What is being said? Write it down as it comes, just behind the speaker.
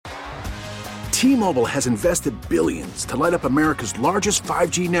T-Mobile has invested billions to light up America's largest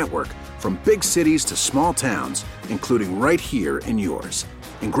 5G network, from big cities to small towns, including right here in yours.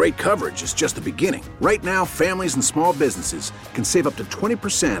 And great coverage is just the beginning. Right now, families and small businesses can save up to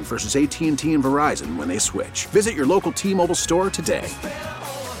 20% versus AT&T and Verizon when they switch. Visit your local T-Mobile store today.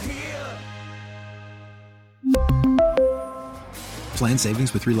 Plan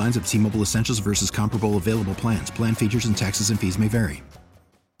savings with 3 lines of T-Mobile Essentials versus comparable available plans. Plan features and taxes and fees may vary.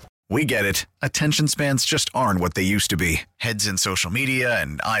 We get it. Attention spans just aren't what they used to be. Heads in social media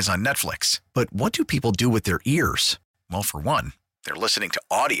and eyes on Netflix. But what do people do with their ears? Well, for one, they're listening to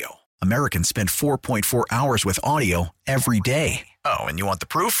audio. Americans spend 4.4 hours with audio every day. Oh, and you want the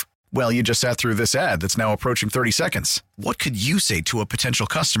proof? Well, you just sat through this ad that's now approaching 30 seconds. What could you say to a potential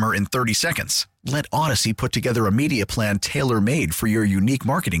customer in 30 seconds? Let Odyssey put together a media plan tailor-made for your unique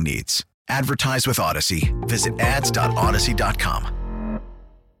marketing needs. Advertise with Odyssey. Visit ads.odyssey.com.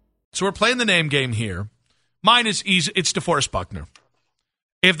 So we're playing the name game here. Mine is easy. It's DeForest Buckner.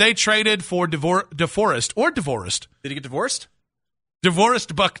 If they traded for DeForest. Did he get divorced?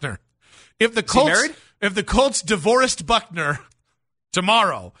 DeForest Buckner. If the Colts DeForest Buckner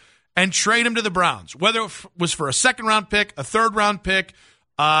tomorrow and trade him to the Browns, whether it was for a second-round pick, a third-round pick,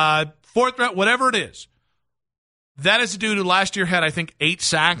 fourth round, whatever it is, that is a dude who last year had, I think, 8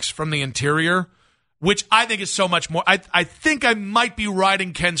 sacks from the interior, which I think is so much more. I think I might be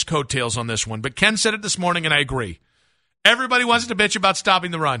riding Ken's coattails on this one, but Ken said it this morning, and I agree. Everybody wants to bitch about stopping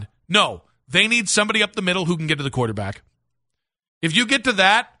the run. No, they need somebody up the middle who can get to the quarterback. If you get to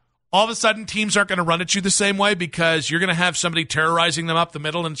that, all of a sudden teams aren't going to run at you the same way because you're going to have somebody terrorizing them up the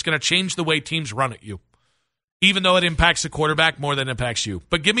middle, and it's going to change the way teams run at you, even though it impacts the quarterback more than it impacts you.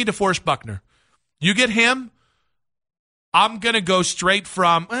 But give me DeForest Buckner. You get him, I'm going to go straight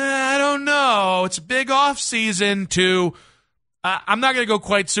from, I don't know, it's a big offseason to, I'm not going to go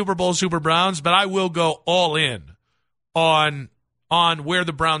quite Super Bowl, Super Browns, but I will go all in on where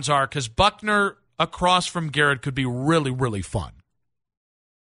the Browns are, because Buckner across from Garrett could be really, really fun.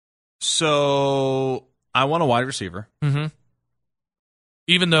 So I want a wide receiver. Mm-hmm.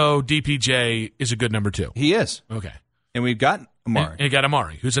 Even though DPJ is a good number 2. He is. Okay. And we've got Amari. And you got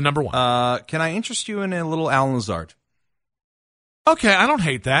Amari, who's a number 1. Can I interest you in a little Allen Lazard? Okay, I don't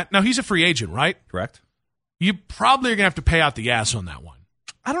hate that. Now, he's a free agent, right? Correct. You probably are going to have to pay out the ass on that one.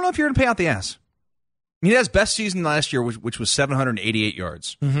 I don't know if you're going to pay out the ass. I mean, he has best season last year, which was 788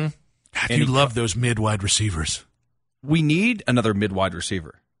 yards. Mm-hmm. God, you love those mid-wide receivers. We need another mid-wide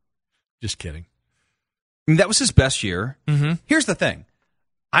receiver. Just kidding. I mean, that was his best year. Mm-hmm. Here's the thing.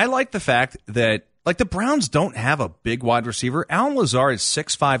 I like the fact that, like, the Browns don't have a big wide receiver. Allen Lazard is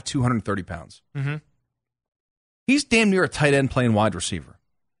 6'5", 230 pounds. Mm-hmm. He's damn near a tight end playing wide receiver.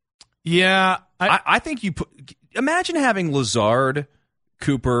 Yeah. I think imagine having Lazard,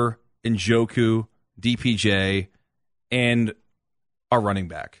 Cooper, Njoku, DPJ, and our running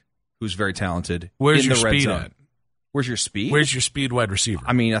back, who's very talented. Where's in your the red speed zone. at? Where's your speed? Where's your speed wide receiver?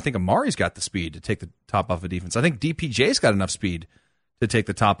 I mean, I think Amari's got the speed to take the top off of defense. I think DPJ's got enough speed to take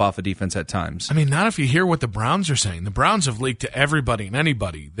the top off of defense at times. I mean, not if you hear what the Browns are saying. The Browns have leaked to everybody and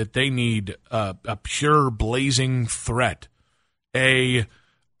anybody that they need a pure blazing threat. Maybe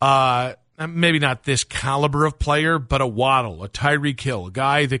not this caliber of player, but a Waddle, a Tyreek Hill, a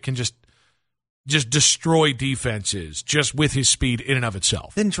guy that can just destroy defenses just with his speed in and of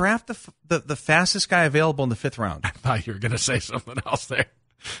itself. Then draft the fastest guy available in the 5th round. I thought you were going to say something else there.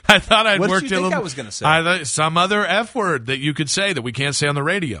 I thought I'd what worked did you think I was going to say? Some other F word that you could say that we can't say on the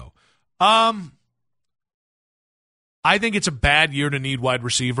radio. I think it's a bad year to need wide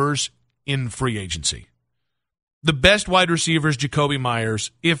receivers in free agency. The best wide receiver is Jacoby Myers.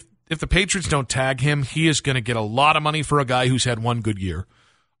 If the Patriots don't tag him, he is going to get a lot of money for a guy who's had one good year.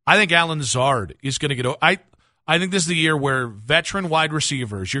 I think Allen Lazard is going to get – I think this is the year where veteran wide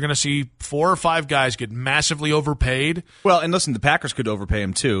receivers, you're going to see 4 or 5 guys get massively overpaid. Well, and listen, the Packers could overpay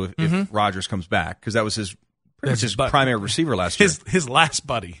him too if Rodgers comes back, because that was his primary receiver last year. His last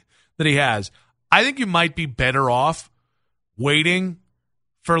buddy that he has. I think you might be better off waiting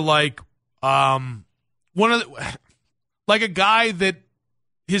for like a guy that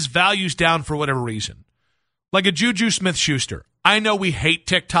his value's down for whatever reason, like a Juju Smith-Schuster. I know we hate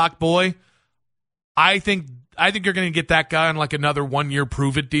TikTok boy. I think you're going to get that guy on like another 1-year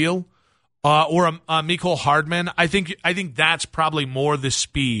prove-it deal, or a Mecole Hardman. I think that's probably more the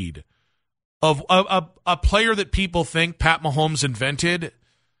speed of a player that people think Pat Mahomes invented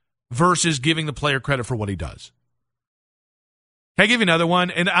versus giving the player credit for what he does. Can I give you another one?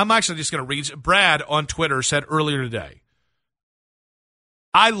 And I'm actually just going to read. Brad on Twitter said earlier today,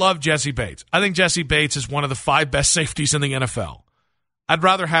 I love Jesse Bates. I think Jesse Bates is one of the 5 best safeties in the NFL. I'd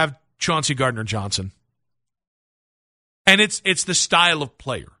rather have Chauncey Gardner-Johnson. And it's the style of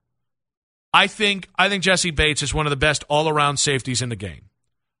player. I think Jesse Bates is one of the best all-around safeties in the game.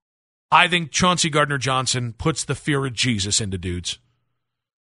 I think Chauncey Gardner-Johnson puts the fear of Jesus into dudes.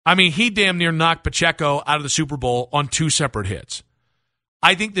 I mean, he damn near knocked Pacheco out of the Super Bowl on 2 separate hits.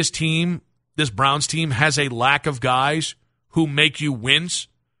 I think this Browns team, has a lack of guys who make you wince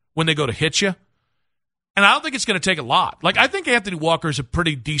when they go to hit you. And I don't think it's going to take a lot. Like, I think Anthony Walker is a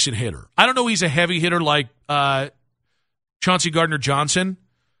pretty decent hitter. I don't know he's a heavy hitter like Chauncey Gardner-Johnson,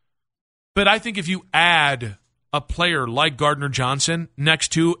 but I think if you add a player like Gardner-Johnson next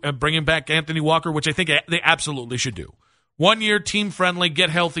to and bringing back Anthony Walker, which I think they absolutely should do. 1 year, team-friendly, get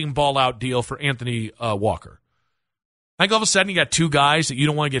healthy and ball-out deal for Anthony Walker. I think all of a sudden you got 2 guys that you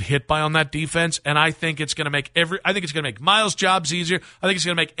don't want to get hit by on that defense, and I think it's going to make Miles' jobs easier. I think it's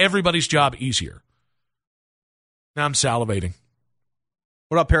going to make everybody's job easier. Now I'm salivating.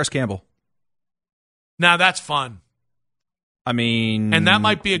 What about Paris Campbell? Now that's fun. I mean, and that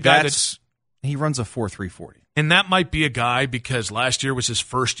might be a guy he runs a 4.340. And that might be a guy, because last year was his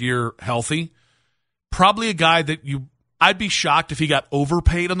first year healthy, probably a guy that I'd be shocked if he got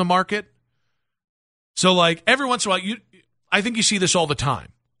overpaid on the market. So, like, every once in a while, I think you see this all the time.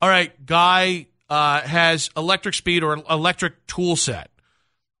 All right, guy has electric speed or electric tool set.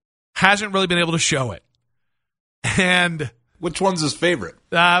 Hasn't really been able to show it. And which one's his favorite?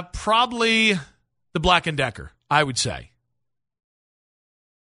 Probably the Black & Decker, I would say.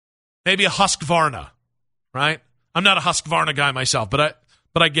 Maybe a Husqvarna, right? I'm not a Husqvarna guy myself, but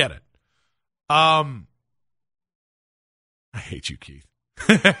I get it. I hate you, Keith.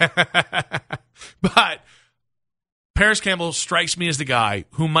 But Paris Campbell strikes me as the guy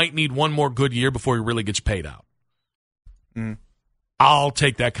who might need one more good year before he really gets paid out. I'll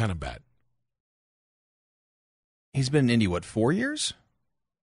take that kind of bet. He's been in Indy, 4 years?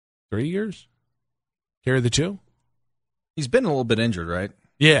 3 years? Carry the 2? He's been a little bit injured, right?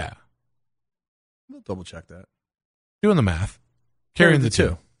 Yeah. We'll double check that. Doing the math. Carrying the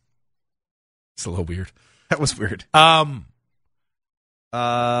 2. It's a little weird. That was weird.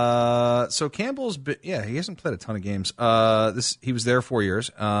 So Campbell's he hasn't played a ton of games. He was there 4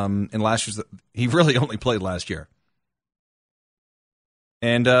 years. And last year's he really only played last year.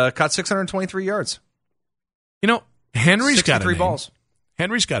 And caught 623 yards. You know, Henry's got a name. balls.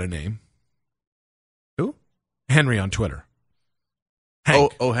 Henry's got a name. Who? Henry on Twitter.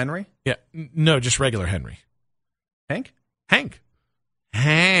 Hank. Oh, Henry? Yeah. No, just regular Henry. Hank. Khalil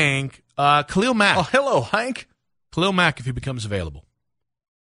Mack. Oh, hello, Hank. Khalil Mack, if he becomes available.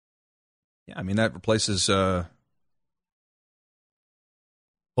 Yeah, I mean, that replaces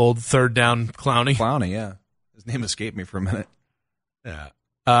old third down Clowney. Clowney, yeah. His name escaped me for a minute. Yeah.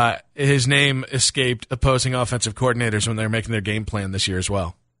 His name escaped opposing offensive coordinators when they were making their game plan this year as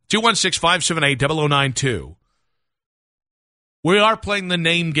well. 216-578-0092. We are playing the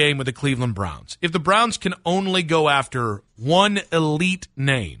name game with the Cleveland Browns. If the Browns can only go after one elite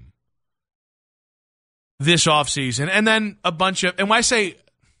name this offseason, and then a bunch of, and when I say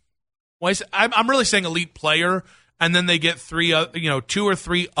I'm really saying elite player, and then they get 2 or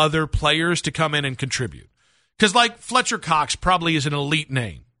 3 other players to come in and contribute. Because, like, Fletcher Cox probably is an elite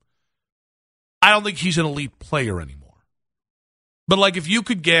name. I don't think he's an elite player anymore. But, like, if you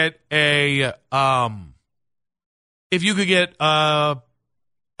could get a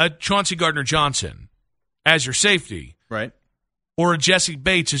Chauncey Gardner-Johnson as your safety, right, or a Jesse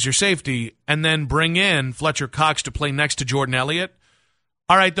Bates as your safety, and then bring in Fletcher Cox to play next to Jordan Elliott,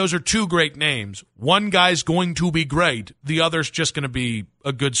 all right, those are 2 great names. One guy's going to be great. The other's just going to be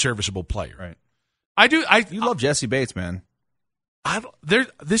a good, serviceable player. Right. You love Jesse Bates, man.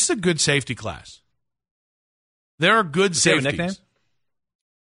 This is a good safety class. There are good Does he safeties. have a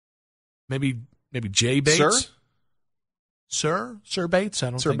nickname? Maybe Jay Bates. Sir Bates.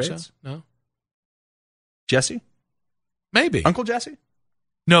 I don't think Bates? So. No. Jesse? Maybe Uncle Jesse?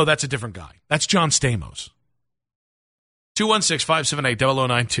 No, that's a different guy. That's John Stamos.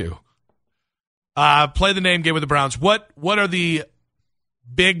 216-578-0092. Play the name game with the Browns. What are the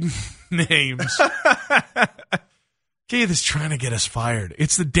big names? Keith is trying to get us fired.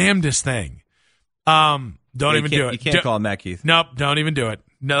 It's the damnedest thing. Don't even do it. You can't call him that, Keith. Nope, don't even do it.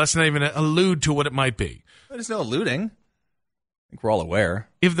 No, let's not even allude to what it might be. There's no alluding. I think we're all aware.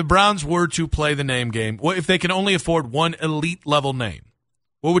 If the Browns were to play the name game, if they can only afford one elite level name,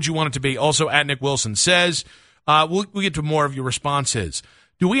 what would you want it to be? Also, at Nick Wilson says, we'll get to more of your responses.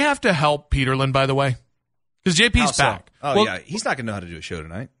 Do we have to help Peterlin, by the way? Because JP's back. Oh, yeah. He's not going to know how to do a show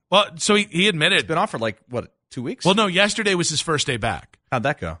tonight. Well, so he admitted. It's been off for 2 weeks? Well, no, yesterday was his first day back. How'd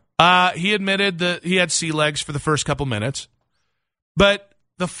that go? He admitted that he had sea legs for the first couple minutes. But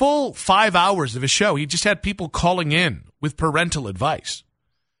the full 5 hours of his show, he just had people calling in with parental advice.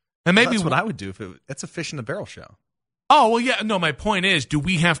 And maybe that's what I would do if it's a fish in a barrel show. Oh, well, yeah. No, my point is, do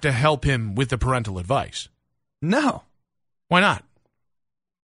we have to help him with the parental advice? No. Why not?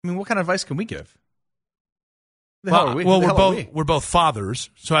 I mean, what kind of advice can we give? We're both fathers,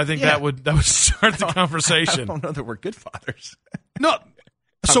 so I think that would start the conversation. I don't know that we're good fathers. No.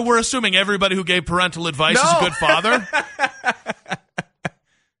 So we're assuming everybody who gave parental advice is a good father?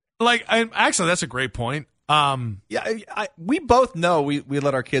 Actually, that's a great point. We both know we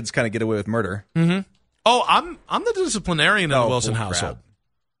let our kids kind of get away with murder. Mm-hmm. Oh, I'm the disciplinarian in the Wilson household. Crap.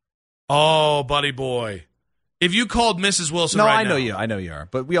 Oh, buddy boy. If you called Mrs. Wilson I know you are.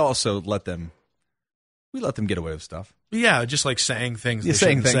 But we also let them get away with stuff. Yeah, just like saying things they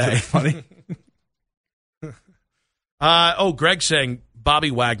shouldn't say. That are funny. Greg's saying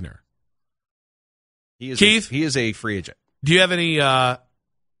Bobby Wagner. Keith? He is a free agent. Do you have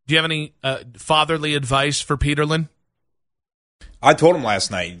any fatherly advice for Peterlin? I told him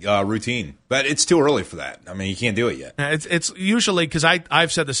last night, routine, but it's too early for that. I mean, you can't do it yet. It's usually because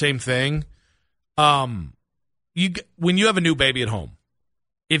I've said the same thing. When you have a new baby at home,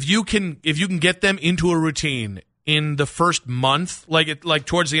 if you can get them into a routine in the first month, like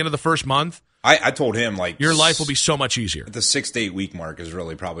towards the end of the first month, I told him your life will be so much easier. The 6 to 8 week mark is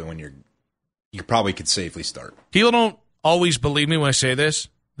really probably when you probably could safely start. People don't always believe me when I say this.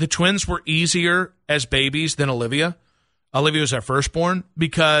 The twins were easier as babies than Olivia. Olivia was our firstborn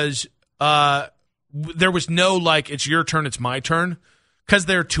because there was no it's your turn, it's my turn. Because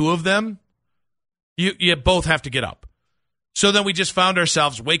there are two of them, you both have to get up. So then we just found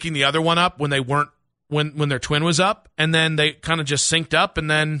ourselves waking the other one up when they weren't when their twin was up, and then they kind of just synced up, and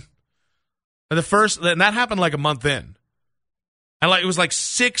then and that happened like a month in. And it was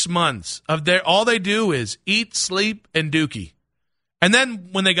 6 months of all they do is eat, sleep, and dookie. And then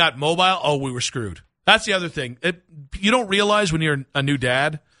when they got mobile, we were screwed. That's the other thing. You don't realize when you're a new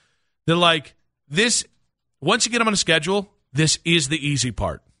dad that this, once you get them on a schedule, this is the easy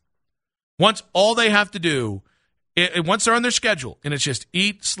part. Once all they have to do, once they're on their schedule, and it's just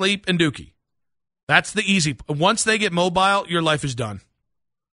eat, sleep, and dookie. That's the easy. Once they get mobile, your life is done.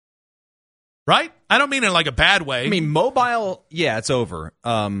 Right? I don't mean in a bad way. I mean, mobile, yeah, it's over.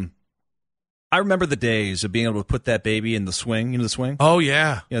 I remember the days of being able to put that baby in the swing. You know the swing? Oh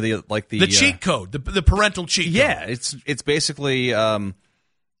yeah. The cheat code, the parental cheat code. Yeah, it's basically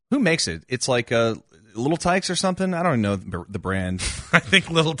who makes it? It's like Little Tykes or something. I don't know the brand. I think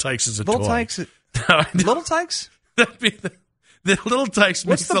Little Tykes is a Little toy. Tykes. Little Tykes. That'd be the Little Tykes.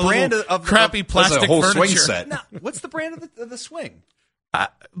 What's the brand of crappy plastic whole furniture? Swing set? No, what's the brand of the swing?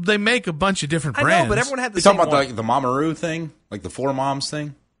 They make a bunch of different brands. I know, but everyone had the same one. You talking about the Mamaroo thing, like the Four Moms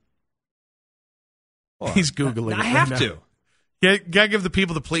thing? He's Googling it. I have to. Yeah, gotta give the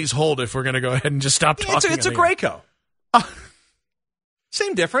people the please hold if we're gonna go ahead and just stop talking. It's a Graco.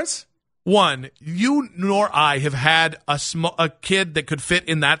 Same difference. One, you nor I have had a kid that could fit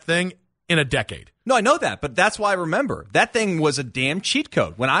in that thing in a decade. No, I know that, but that's why I remember. That thing was a damn cheat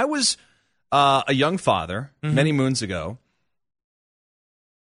code. When I was a young father, many moons ago,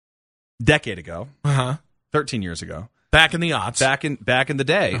 decade ago, 13 years ago, back in the aughts, back in the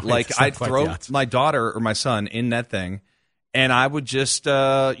day, I'd throw my daughter or my son in that thing, and I would just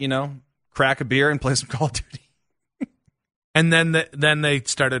crack a beer and play some Call of Duty. And then they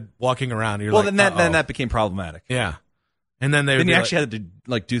started walking around. You're then that became problematic. Yeah, and then you actually had to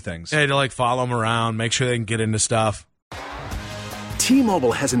do things. You had to follow them around, make sure they can get into stuff.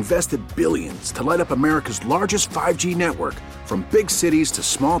 T-Mobile has invested billions to light up America's largest 5G network, from big cities to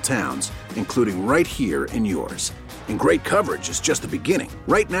small towns, including right here in yours. And great coverage is just the beginning.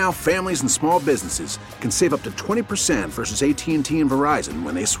 Right now, families and small businesses can save up to 20% versus AT&T and Verizon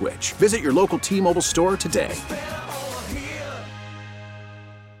when they switch. Visit your local T-Mobile store today.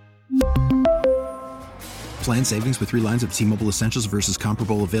 Plan savings with 3 lines of T-Mobile Essentials versus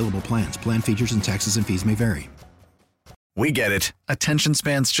comparable available plans. Plan features and taxes and fees may vary. We get it. Attention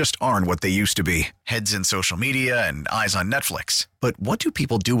spans just aren't what they used to be. Heads in social media and eyes on Netflix. But what do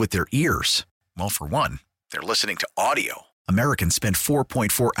people do with their ears? Well, for one, they're listening to audio. Americans spend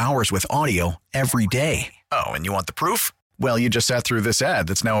 4.4 hours with audio every day. Oh, and you want the proof? Well, you just sat through this ad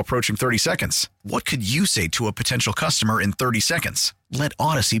that's now approaching 30 seconds. What could you say to a potential customer in 30 seconds? Let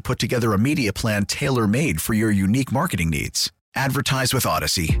Odyssey put together a media plan tailor-made for your unique marketing needs. Advertise with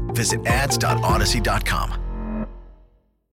Odyssey. Visit ads.odyssey.com.